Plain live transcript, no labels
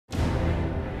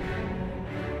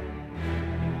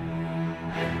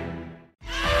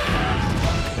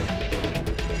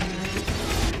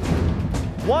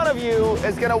One of you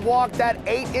is gonna walk that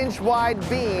 8-inch wide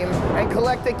beam and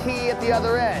collect the key at the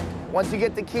other end. Once you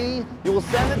get the key, you will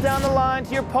send it down the line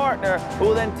to your partner, who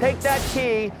will then take that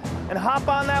key and hop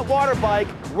on that water bike,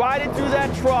 ride it through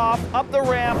that trough, up the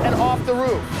ramp, and off the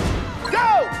roof.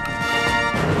 Go!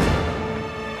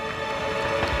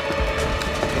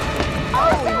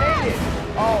 Oh, he made it!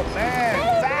 Oh,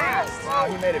 man, fast! Oh,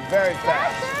 he made it very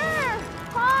fast.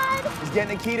 He's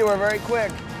getting the key to her very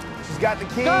quick. She's got the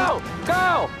key. Go!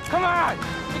 Go! Come on!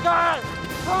 You got it!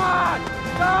 Come on!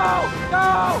 Go!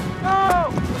 Go!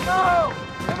 Go! Go!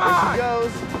 Come on! Here she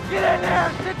goes. Get in there!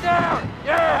 Sit down!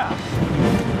 Yeah!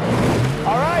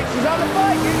 All right, she's on the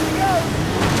bike. Here she goes.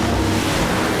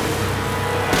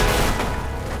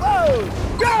 Whoa!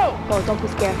 Go! Oh, don't be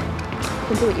scared. You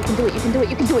can do it, you can do it, you can do it,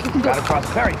 you can do it, you can do it. Got across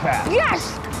very fast.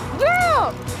 Yes!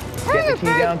 Yeah! Get the key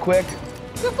down quick.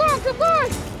 Keep going, keep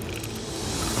going.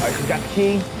 All right, she's got the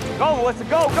key. Go, Melissa!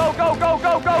 Go! Go! Go! Go!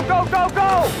 Go! Go! Go! Go!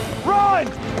 Go! Run!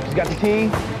 She's got the key.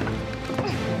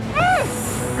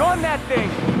 Gun that thing!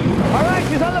 All right,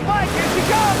 she's on the bike. Here she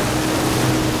comes.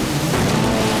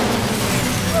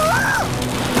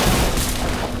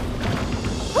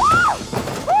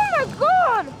 Oh my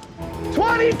God!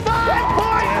 25